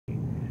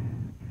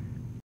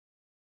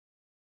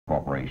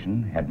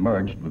Corporation had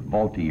merged with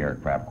VT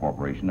Aircraft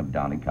Corporation of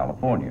Downey,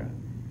 California.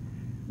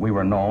 We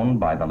were known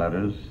by the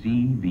letters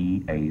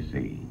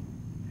CVAC.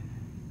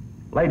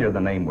 Later, the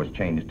name was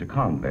changed to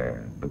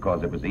Convair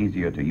because it was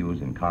easier to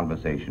use in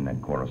conversation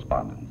and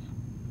correspondence.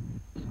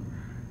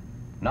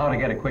 Now, to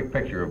get a quick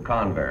picture of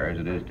Convair as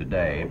it is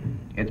today,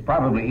 it's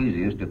probably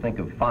easiest to think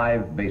of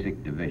 5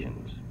 basic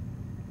divisions.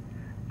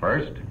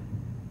 First,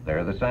 there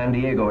are the San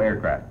Diego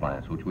aircraft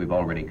plants, which we've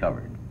already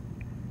covered.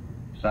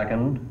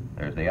 Second,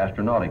 there's the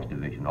Astronautics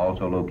Division,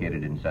 also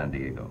located in San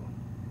Diego.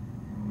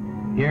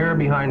 Here,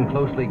 behind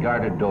closely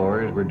guarded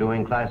doors, we're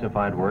doing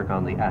classified work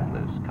on the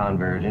Atlas,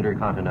 Convair's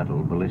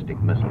intercontinental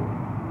ballistic missile.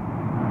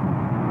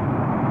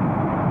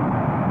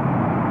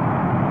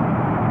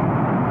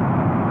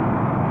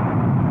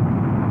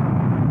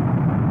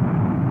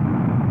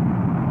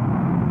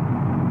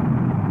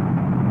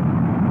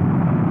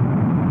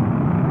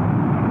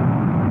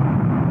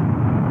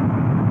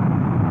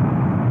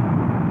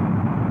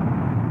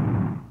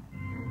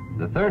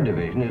 The third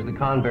division is the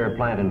Convair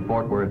plant in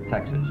Fort Worth,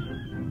 Texas.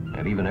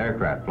 And even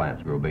aircraft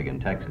plants grow big in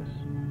Texas.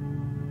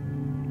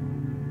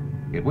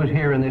 It was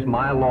here in this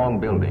mile-long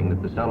building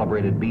that the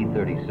celebrated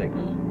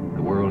B-36,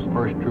 the world's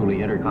first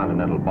truly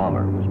intercontinental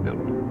bomber, was built.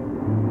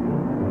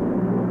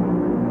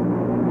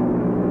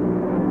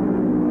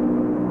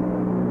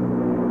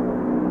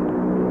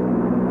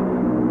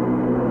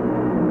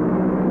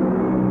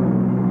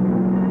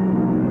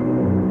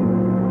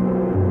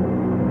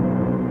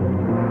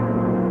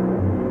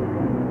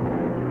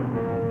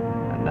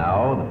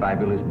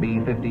 Fabulous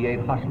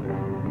B-58 Hustler,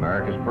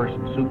 America's first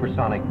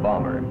supersonic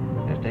bomber,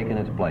 has taken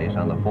its place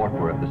on the Fort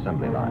Worth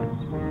assembly lines.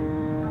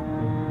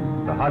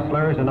 The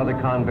Hustler is another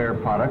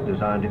Convair product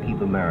designed to keep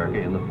America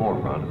in the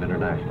forefront of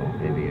international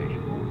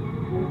aviation.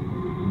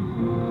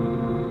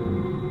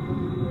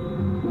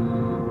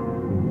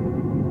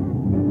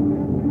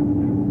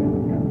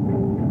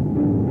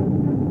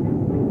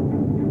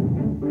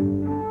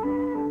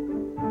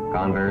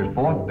 Convair's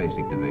fourth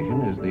basic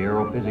division is the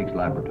Aerophysics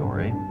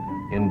Laboratory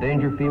in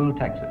Dangerfield,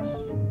 Texas.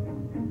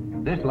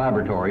 This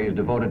laboratory is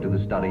devoted to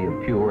the study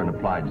of pure and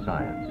applied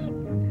science.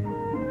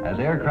 As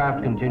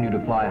aircraft continue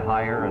to fly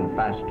higher and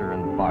faster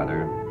and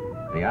farther,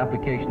 the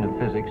application of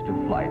physics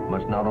to flight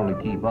must not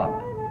only keep up,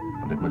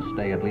 but it must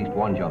stay at least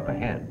one jump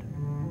ahead.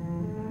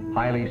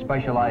 Highly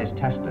specialized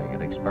testing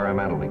and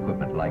experimental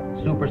equipment like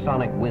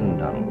supersonic wind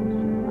tunnels,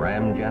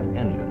 ramjet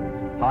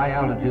engines,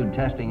 high-altitude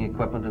testing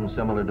equipment and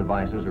similar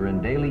devices are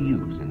in daily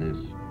use in this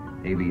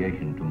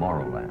aviation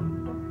tomorrowland.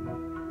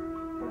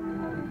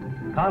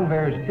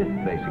 Convair's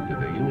fifth basic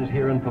division is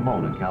here in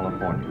Pomona,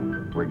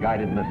 California, where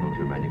guided missiles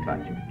are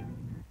manufactured.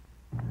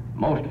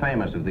 Most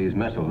famous of these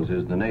missiles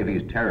is the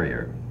Navy's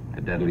Terrier,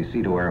 a deadly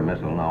sea-to-air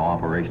missile now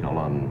operational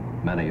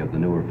on many of the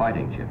newer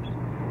fighting ships.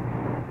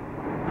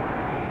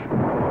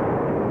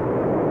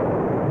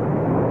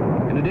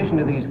 In addition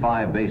to these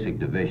 5 basic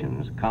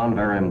divisions,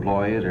 Convair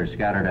employees are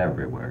scattered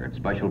everywhere at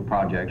special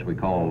projects we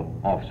call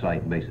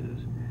off-site bases.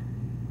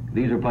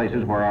 These are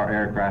places where our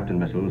aircraft and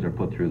missiles are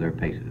put through their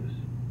paces.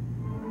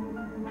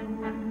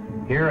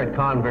 Here at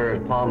Convair's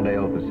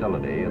Palmdale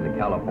facility in the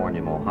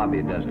California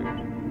Mojave Desert,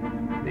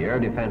 the Air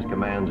Defense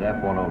Command's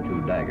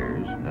F-102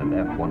 Daggers and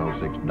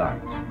F-106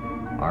 Darts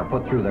are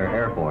put through their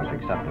Air Force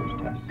acceptance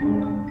tests.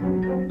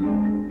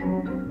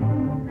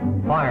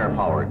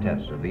 Firepower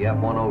tests of the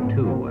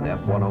F-102 and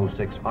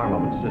F-106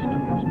 armament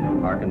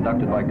systems are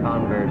conducted by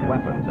Convair's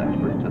weapons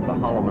experts at the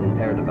Holloman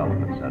Air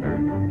Development Center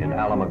in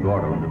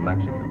Alamogordo, New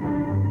Mexico.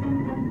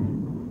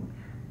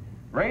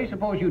 Ray,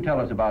 suppose you tell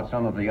us about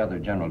some of the other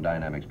General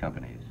Dynamics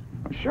companies.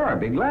 Sure, I'd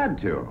be glad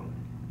to.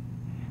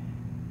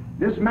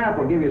 This map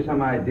will give you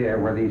some idea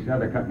where these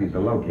other companies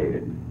are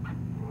located.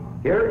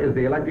 Here is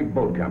the Electric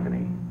Boat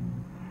Company.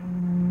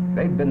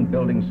 They've been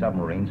building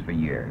submarines for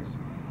years.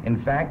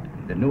 In fact,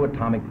 the new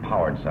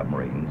atomic-powered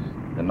submarines,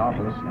 the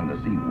Nautilus and the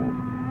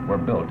Seawolf, were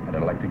built at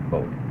Electric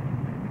Boat.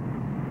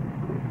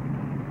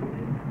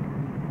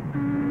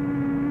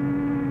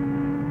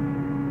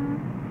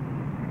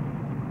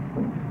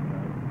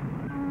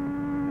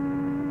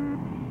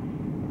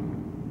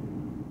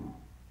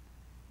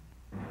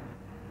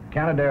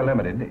 Canadair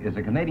Limited is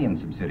a Canadian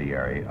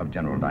subsidiary of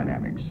General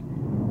Dynamics.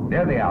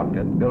 They're the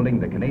outfit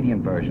building the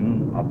Canadian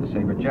version of the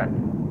Sabre jet.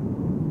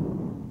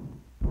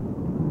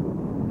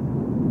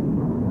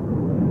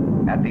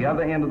 At the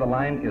other end of the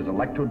line is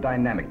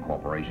Electrodynamic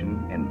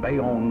Corporation in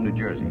Bayonne, New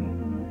Jersey.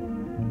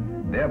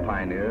 They're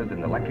pioneers in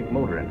the electric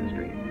motor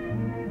industry,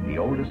 the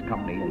oldest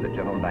company in the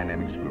General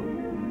Dynamics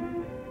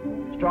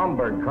group.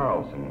 Stromberg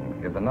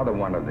Carlson is another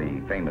one of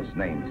the famous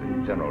names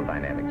in General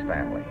Dynamics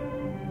family.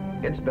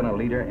 It's been a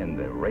leader in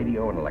the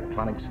radio and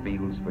electronics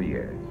fields for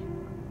years.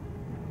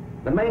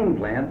 The main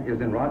plant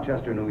is in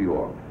Rochester, New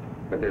York,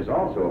 but there's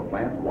also a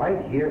plant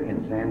right here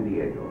in San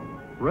Diego.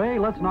 Ray,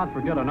 let's not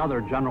forget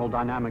another General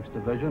Dynamics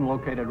division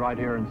located right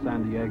here in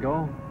San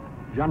Diego,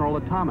 General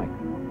Atomic.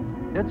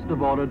 It's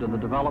devoted to the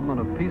development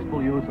of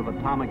peaceful use of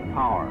atomic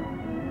power.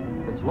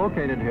 It's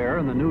located here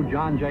in the new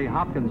John J.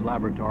 Hopkins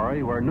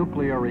Laboratory, where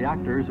nuclear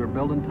reactors are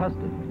built and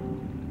tested.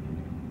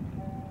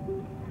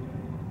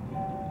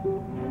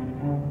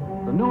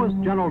 newest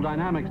General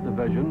Dynamics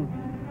division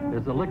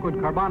is the Liquid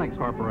Carbonics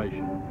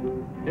Corporation.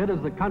 It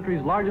is the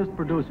country's largest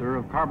producer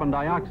of carbon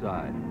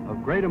dioxide,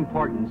 of great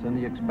importance in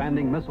the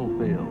expanding missile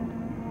field.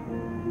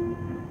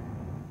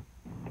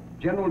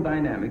 General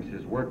Dynamics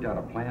has worked out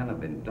a plan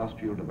of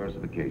industrial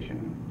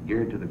diversification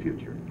geared to the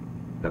future,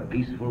 the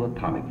peaceful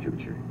atomic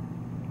future.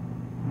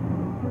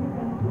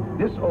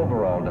 This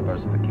overall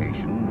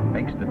diversification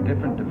makes the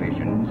different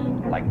divisions,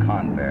 like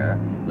Convair,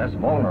 less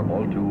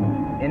vulnerable to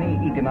any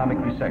economic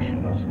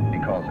recessions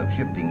because of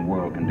shifting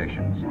world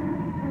conditions.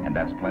 And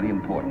that's plenty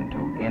important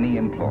to any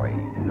employee,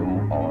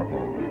 new or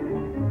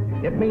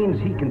old. It means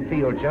he can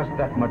feel just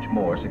that much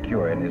more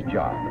secure in his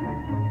job.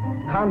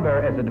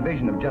 Convair, as a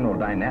division of General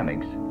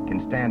Dynamics,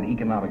 can stand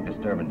economic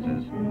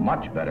disturbances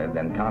much better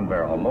than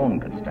Convair alone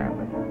could stand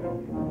them.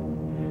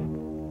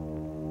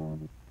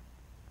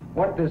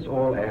 What this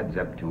all adds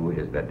up to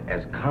is that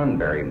as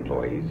Convair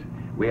employees,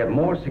 we have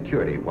more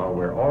security while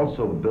we're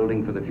also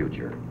building for the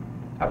future.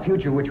 A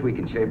future which we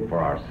can shape for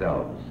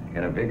ourselves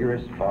in a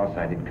vigorous,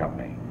 far-sighted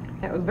company.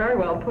 That was very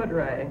well put,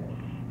 Ray.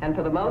 And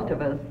for the most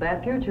of us,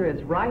 that future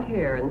is right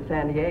here in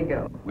San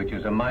Diego. Which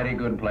is a mighty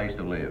good place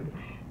to live.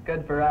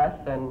 Good for us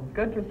and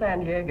good for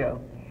San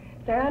Diego.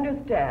 Say, I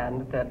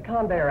understand that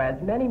Convair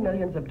adds many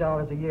millions of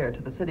dollars a year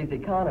to the city's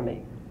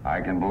economy. I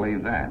can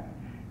believe that.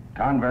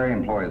 Convair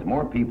employs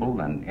more people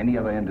than any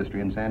other industry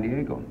in San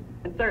Diego.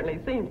 It certainly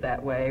seems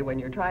that way when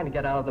you're trying to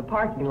get out of the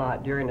parking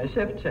lot during a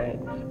shift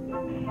change.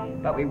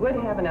 But we would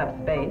have enough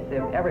space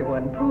if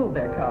everyone pooled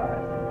their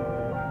cars.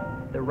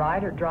 The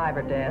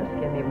rider-driver desk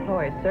in the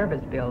employee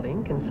service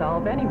building can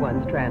solve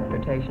anyone's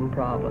transportation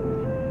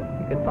problems.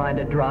 You can find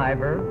a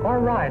driver or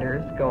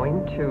riders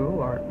going to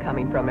or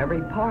coming from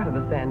every part of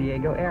the San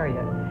Diego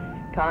area.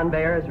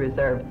 Convair has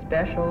reserved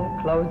special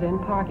close-in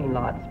parking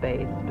lot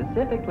space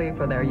specifically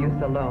for their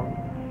use alone.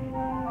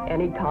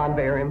 Any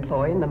Convair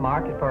employee in the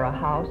market for a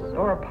house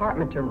or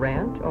apartment to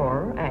rent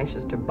or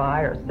anxious to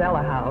buy or sell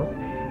a house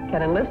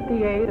can enlist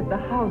the aid of the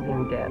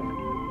housing desk.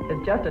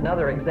 It's just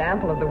another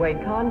example of the way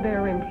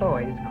Convair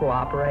employees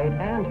cooperate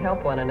and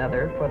help one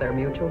another for their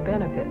mutual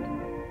benefit.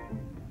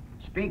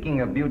 Speaking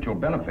of mutual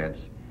benefits,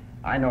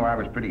 I know I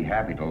was pretty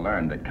happy to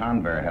learn that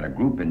Convair had a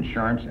group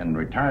insurance and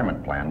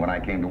retirement plan when I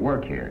came to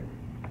work here.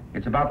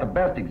 It's about the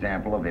best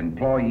example of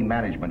employee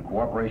management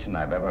cooperation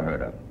I've ever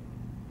heard of.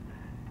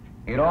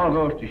 It all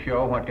goes to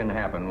show what can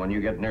happen when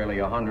you get nearly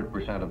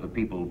 100% of the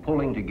people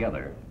pulling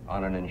together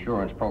on an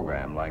insurance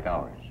program like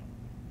ours.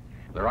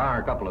 There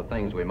are a couple of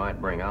things we might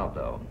bring out,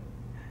 though.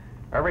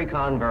 Every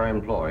Convair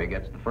employee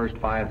gets the first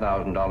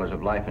 $5,000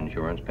 of life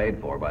insurance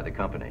paid for by the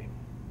company.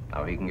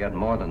 Now, he can get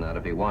more than that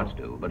if he wants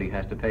to, but he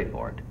has to pay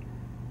for it.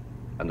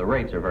 And the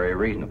rates are very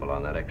reasonable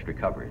on that extra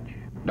coverage.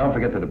 Don't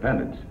forget the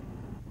dependents.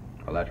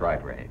 Well, that's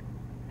right, Ray.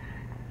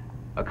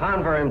 A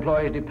Convair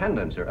employee's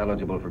dependents are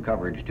eligible for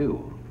coverage,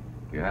 too.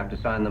 You have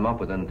to sign them up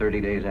within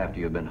 30 days after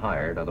you've been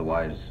hired,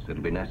 otherwise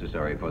it'll be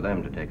necessary for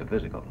them to take a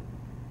physical.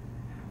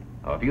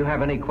 Now, if you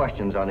have any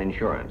questions on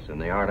insurance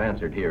and they aren't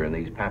answered here in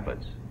these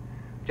pamphlets,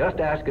 just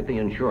ask at the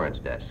insurance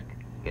desk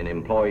in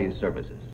Employees Services.